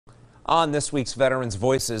On this week's Veterans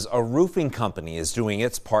Voices, a roofing company is doing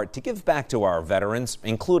its part to give back to our veterans,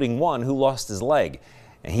 including one who lost his leg.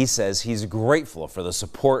 And he says he's grateful for the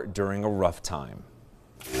support during a rough time.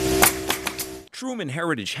 Truman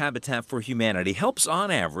Heritage Habitat for Humanity helps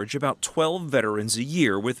on average about 12 veterans a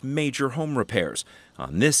year with major home repairs.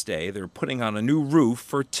 On this day, they're putting on a new roof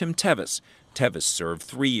for Tim Tevis. Tevis served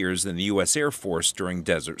 3 years in the U.S. Air Force during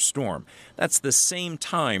Desert Storm. That's the same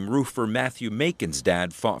time roofer Matthew Macon's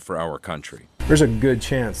dad fought for our country. There's a good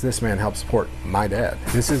chance this man helped support my dad.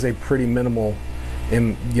 This is a pretty minimal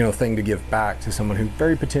thing to give back to someone who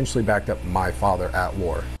very potentially backed up my father at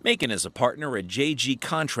war. Macon is a partner at JG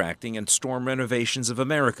Contracting and Storm Renovations of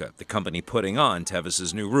America, the company putting on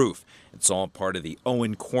Tevis's new roof. It's all part of the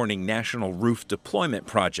Owen Corning National Roof Deployment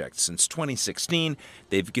Project. Since 2016,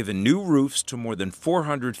 they've given new roofs to more than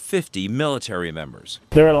 450 military members.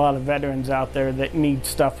 There are a lot of veterans out there that need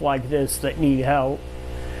stuff like this, that need help.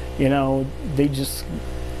 They just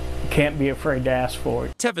can't be afraid to ask for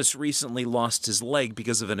it. Tevis recently lost his leg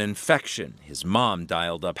because of an infection. His mom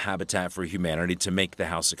dialed up Habitat for Humanity to make the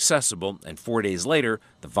house accessible, and 4 days later,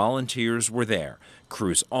 the volunteers were there.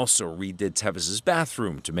 Crews also redid Tevis's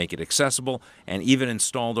bathroom to make it accessible and even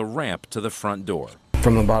installed a ramp to the front door.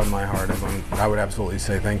 From the bottom of my heart, I would absolutely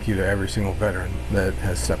say thank you to every single veteran that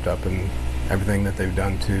has stepped up and everything that they've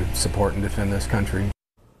done to support and defend this country.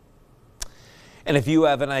 And if you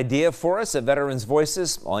have an idea for us at Veterans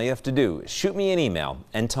Voices, all you have to do is shoot me an email,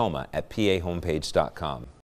 ntoma@PAHomepage.com.